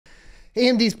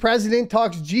AMD's president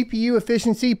talks GPU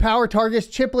efficiency, power targets,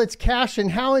 chiplets, cache,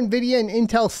 and how NVIDIA and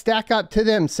Intel stack up to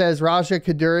them, says Raja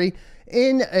Koduri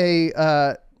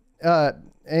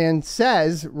and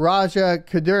says Raja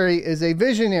Koduri is a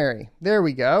visionary. There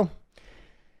we go.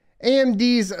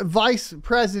 AMD's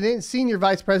senior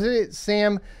vice president,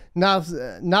 Sam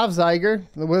Naffziger,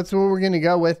 that's what we're going to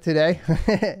go with today,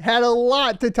 had a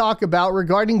lot to talk about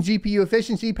regarding GPU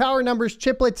efficiency, power numbers,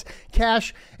 chiplets,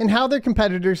 cache, and how their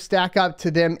competitors stack up to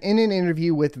them in an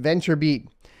interview with VentureBeat.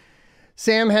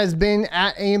 Sam has been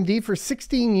at AMD for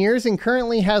 16 years and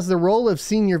currently has the role of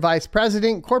Senior Vice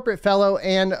President, Corporate Fellow,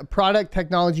 and Product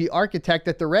Technology Architect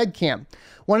at the Red Camp.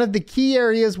 One of the key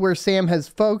areas where Sam has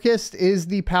focused is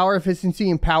the Power Efficiency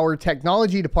and Power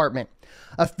Technology Department.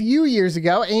 A few years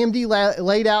ago, AMD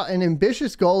laid out an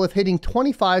ambitious goal of hitting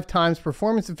 25 times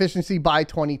performance efficiency by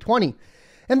 2020.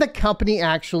 And the company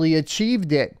actually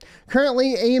achieved it.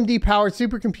 Currently, AMD-powered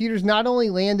supercomputers not only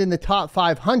land in the top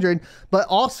 500, but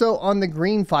also on the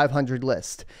green 500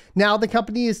 list. Now, the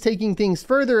company is taking things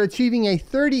further, achieving a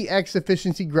 30x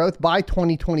efficiency growth by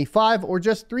 2025, or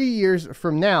just 3 years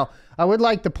from now. I would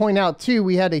like to point out, too,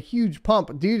 we had a huge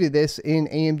pump due to this in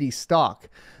AMD stock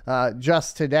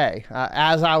just today,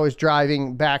 as I was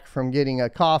driving back from getting a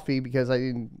coffee, because I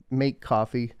didn't make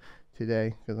coffee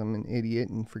today because I'm an idiot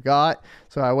and forgot.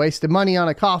 So I wasted money on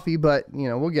a coffee, but you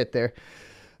know, we'll get there.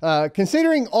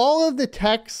 Considering all of the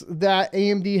techs that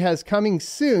AMD has coming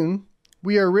soon,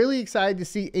 we are really excited to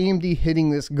see AMD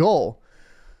hitting this goal.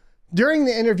 During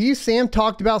the interview, Sam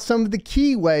talked about some of the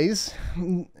key ways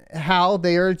how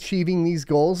they are achieving these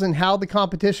goals and how the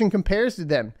competition compares to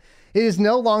them. It is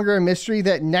no longer a mystery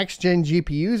that next-gen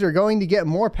GPUs are going to get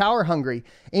more power hungry.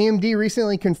 AMD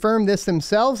recently confirmed this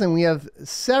themselves, and we have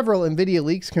several NVIDIA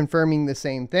leaks confirming the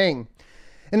same thing.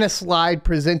 In a slide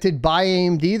presented by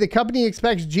AMD, the company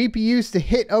expects GPUs to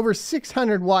hit over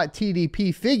 600-watt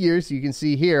TDP figures. You can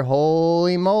see here,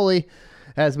 holy moly,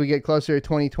 as we get closer to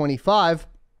 2025,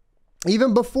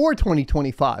 even before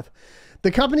 2025. The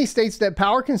company states that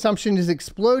power consumption is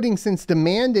exploding since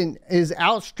demand is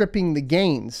outstripping the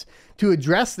gains. To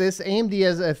address this, AMD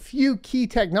has a few key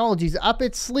technologies up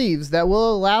its sleeves that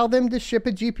will allow them to ship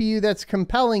a GPU that's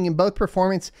compelling in both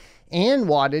performance and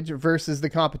wattage versus the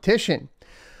competition.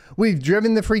 We've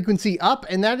driven the frequency up,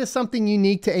 and that is something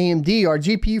unique to AMD. Our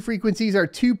GPU frequencies are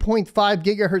 2.5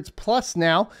 gigahertz plus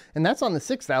now, and that's on the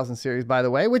 6000 series, by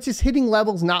the way, which is hitting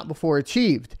levels not before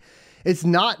achieved. It's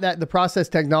not that the process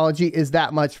technology is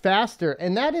that much faster.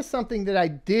 And that is something that I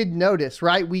did notice,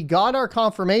 right? We got our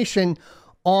confirmation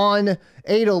on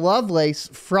Ada Lovelace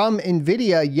from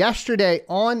NVIDIA yesterday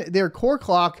on their core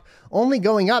clock, only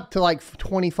going up to like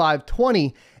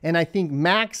 2520. And I think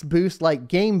max boost, like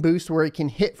game boost, where it can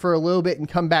hit for a little bit and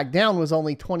come back down, was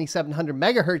only 2700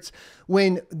 megahertz.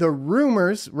 When the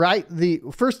rumors, right?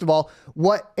 First of all,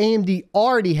 what AMD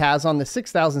already has on the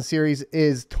 6000 series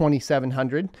is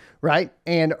 2700, right?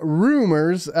 And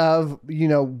rumors of, you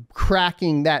know,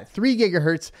 cracking that 3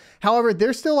 gigahertz. However,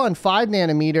 they're still on 5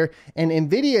 nanometer, and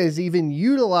NVIDIA is even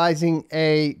utilizing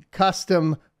a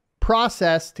custom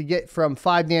process to get from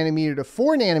 5 nanometer to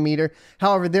 4 nanometer.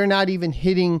 However, they're not even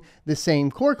hitting the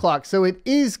same core clock. So it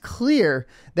is clear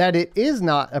that it is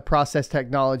not a process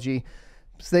technology.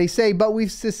 So they say, but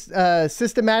we've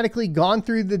systematically gone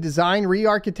through the design,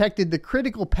 re-architected the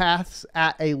critical paths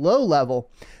at a low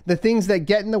level, the things that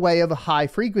get in the way of a high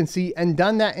frequency, and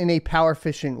done that in a power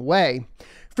efficient way.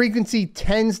 Frequency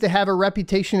tends to have a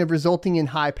reputation of resulting in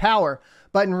high power.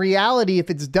 But in reality, if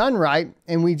it's done right,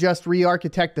 and we just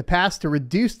re-architect the paths to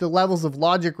reduce the levels of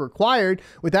logic required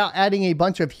without adding a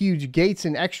bunch of huge gates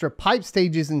and extra pipe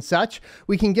stages and such,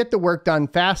 we can get the work done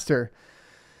faster.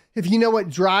 If you know what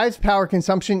drives power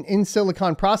consumption in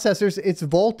silicon processors, it's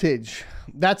voltage.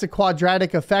 That's a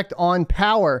quadratic effect on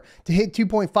power. To hit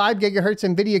 2.5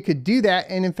 gigahertz, NVIDIA could do that,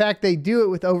 and in fact, they do it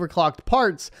with overclocked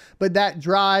parts, but that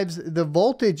drives the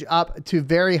voltage up to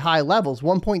very high levels,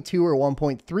 1.2 or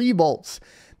 1.3 volts.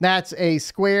 That's a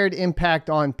squared impact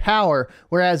on power,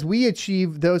 whereas we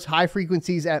achieve those high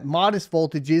frequencies at modest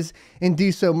voltages and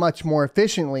do so much more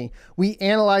efficiently. We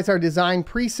analyze our design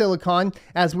pre-silicon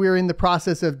as we're in the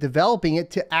process of developing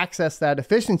it to access that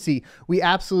efficiency. We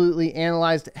absolutely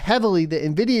analyzed heavily the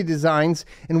NVIDIA designs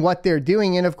and what they're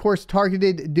doing, and of course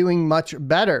targeted doing much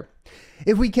better.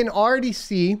 If we can already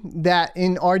see that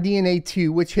in RDNA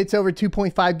 2, which hits over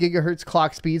 2.5 gigahertz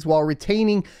clock speeds while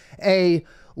retaining a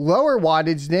lower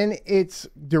wattage than its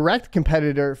direct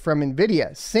competitor from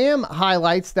NVIDIA. Sam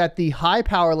highlights that the high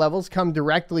power levels come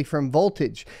directly from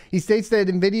voltage. He states that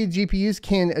NVIDIA GPUs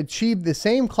can achieve the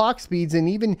same clock speeds and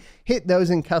even hit those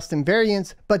in custom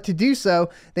variants, but to do so,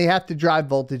 they have to drive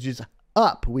voltages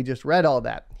up. We just read all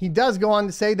that. He does go on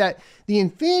to say that the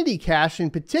Infinity Cache in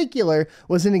particular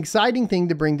was an exciting thing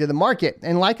to bring to the market.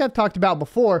 And like I've talked about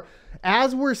before,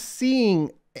 as we're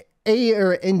seeing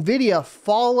NVIDIA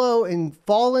fall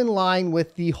in line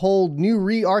with the whole new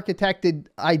re-architected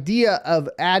idea of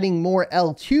adding more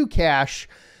L2 cache,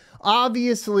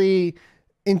 obviously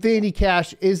Infinity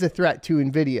Cache is a threat to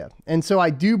NVIDIA. And so I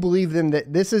do believe them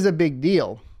that this is a big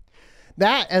deal.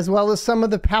 That, as well as some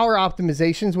of the power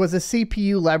optimizations, was a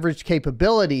CPU leverage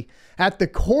capability. At the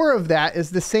core of that is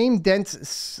the same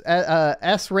dense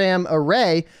SRAM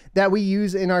array that we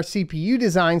use in our CPU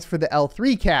designs for the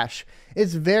L3 cache.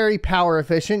 It's very power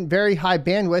efficient, very high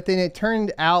bandwidth, and it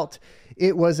turned out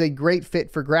it was a great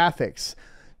fit for graphics.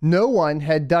 No one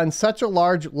had done such a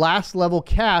large last level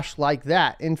cache like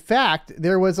that. In fact,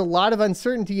 there was a lot of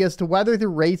uncertainty as to whether the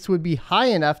rates would be high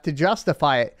enough to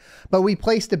justify it. But we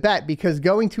placed a bet because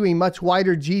going to a much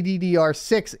wider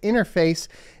GDDR6 interface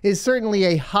is certainly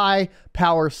a high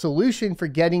power solution for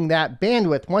getting that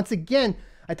bandwidth. Once again,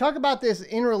 I talk about this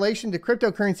in relation to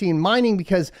cryptocurrency and mining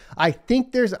because I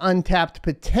think there's untapped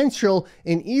potential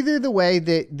in either the way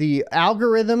that the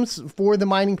algorithms for the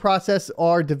mining process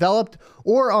are developed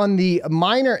or on the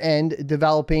miner end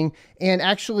developing and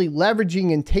actually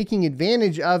leveraging and taking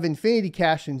advantage of Infinity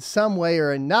Cache in some way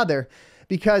or another,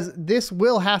 because this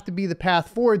will have to be the path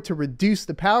forward to reduce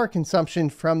the power consumption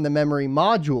from the memory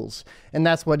modules. And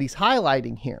that's what he's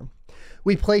highlighting here.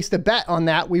 We placed a bet on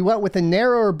that. We went with a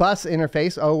narrower bus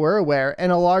interface, oh, we're aware,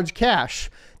 and a large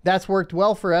cache. That's worked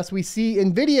well for us. We see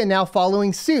NVIDIA now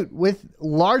following suit with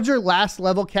larger last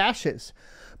level caches,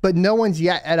 but no one's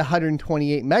yet at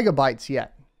 128 megabytes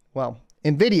yet. Well,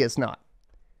 NVIDIA's not,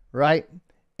 right?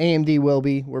 AMD will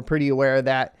be. We're pretty aware of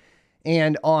that.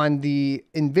 And on the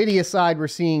NVIDIA side, we're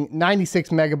seeing 96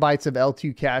 megabytes of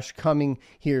L2 cache coming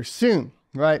here soon,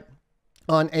 right?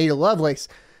 On Ada Lovelace.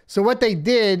 So what they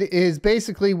did is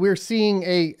basically we're seeing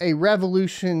a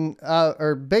revolution,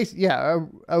 a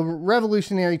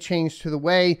revolutionary change to the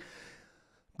way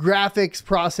graphics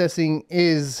processing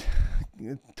is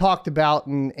talked about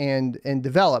and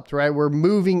developed, right? We're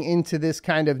moving into this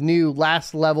kind of new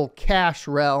last level cache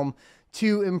realm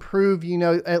to improve, you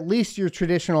know, at least your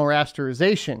traditional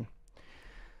rasterization.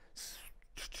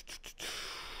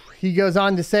 He goes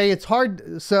on to say it's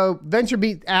hard. So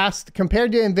VentureBeat asked,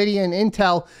 compared to NVIDIA and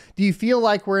Intel, do you feel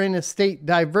like we're in a state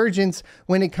divergence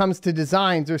when it comes to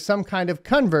designs or some kind of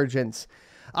convergence?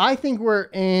 I think we're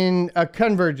in a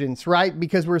convergence, right?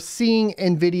 Because we're seeing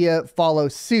NVIDIA follow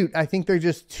suit. I think they're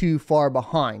just too far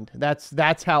behind.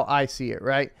 That's how I see it,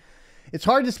 right? It's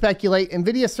hard to speculate.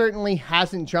 NVIDIA certainly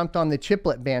hasn't jumped on the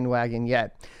chiplet bandwagon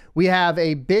yet. We have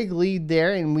a big lead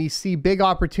there and we see big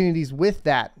opportunities with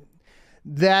that.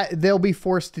 That they'll be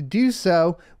forced to do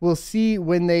so. We'll see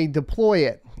when they deploy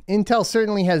it. Intel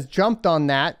certainly has jumped on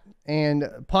that, and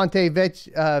Ponte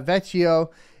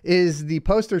Vecchio is the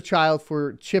poster child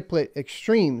for chiplet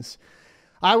extremes.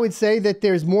 I would say that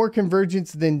there's more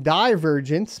convergence than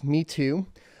divergence, me too,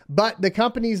 but the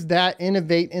companies that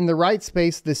innovate in the right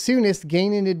space the soonest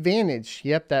gain an advantage.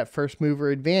 Yep, that first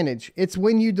mover advantage. It's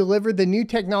when you deliver the new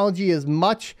technology as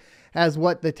much as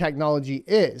what the technology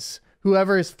is.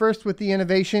 Whoever is first with the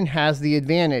innovation has the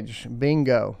advantage.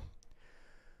 Bingo.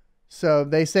 So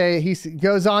they say, he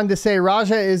goes on to say,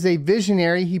 Raja is a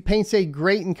visionary. He paints a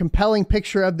great and compelling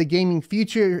picture of the gaming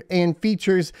future and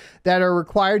features that are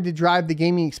required to drive the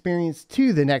gaming experience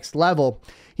to the next level.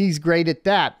 He's great at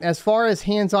that. As far as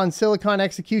hands-on silicon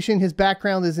execution, his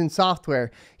background is in software.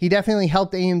 He definitely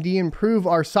helped AMD improve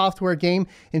our software game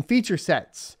and feature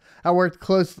sets. I worked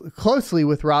closely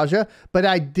with Raja, but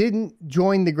I didn't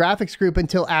join the graphics group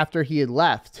until after he had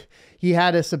left. He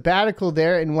had a sabbatical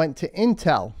there and went to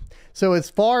Intel. So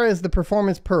as far as the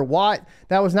performance per watt,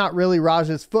 that was not really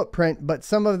Raja's footprint, but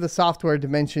some of the software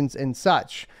dimensions and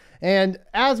such. And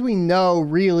as we know,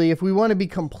 really, if we want to be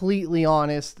completely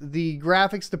honest, the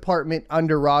graphics department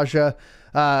under Raja,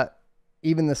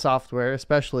 even the software,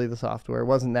 especially the software,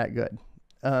 wasn't that good.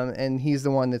 And he's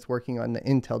the one that's working on the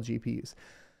Intel GPUs.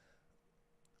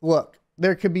 Look,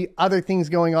 there could be other things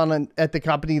going on at the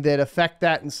company that affect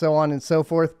that and so on and so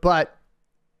forth. But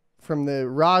from the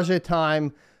Raja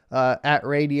time at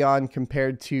Radeon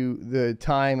compared to the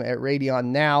time at Radeon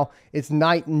now, it's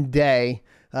night and day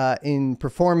in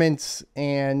performance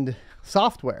and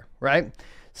software, right?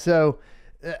 So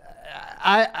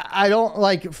I don't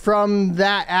like, from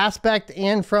that aspect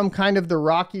and from kind of the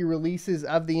rocky releases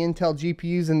of the Intel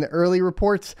GPUs in the early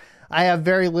reports, I have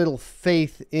very little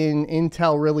faith in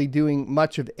Intel really doing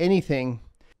much of anything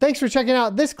Thanks for checking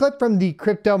out this clip from the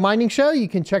Crypto Mining Show. You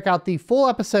can check out the full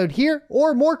episode here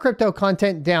or more crypto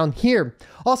content down here.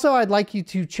 Also, I'd like you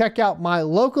to check out my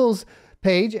locals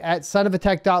page at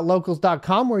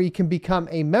sonofatech.locals.com, where you can become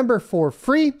a member for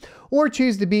free or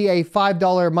choose to be a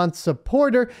 $5 a month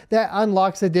supporter that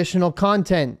unlocks additional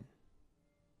content.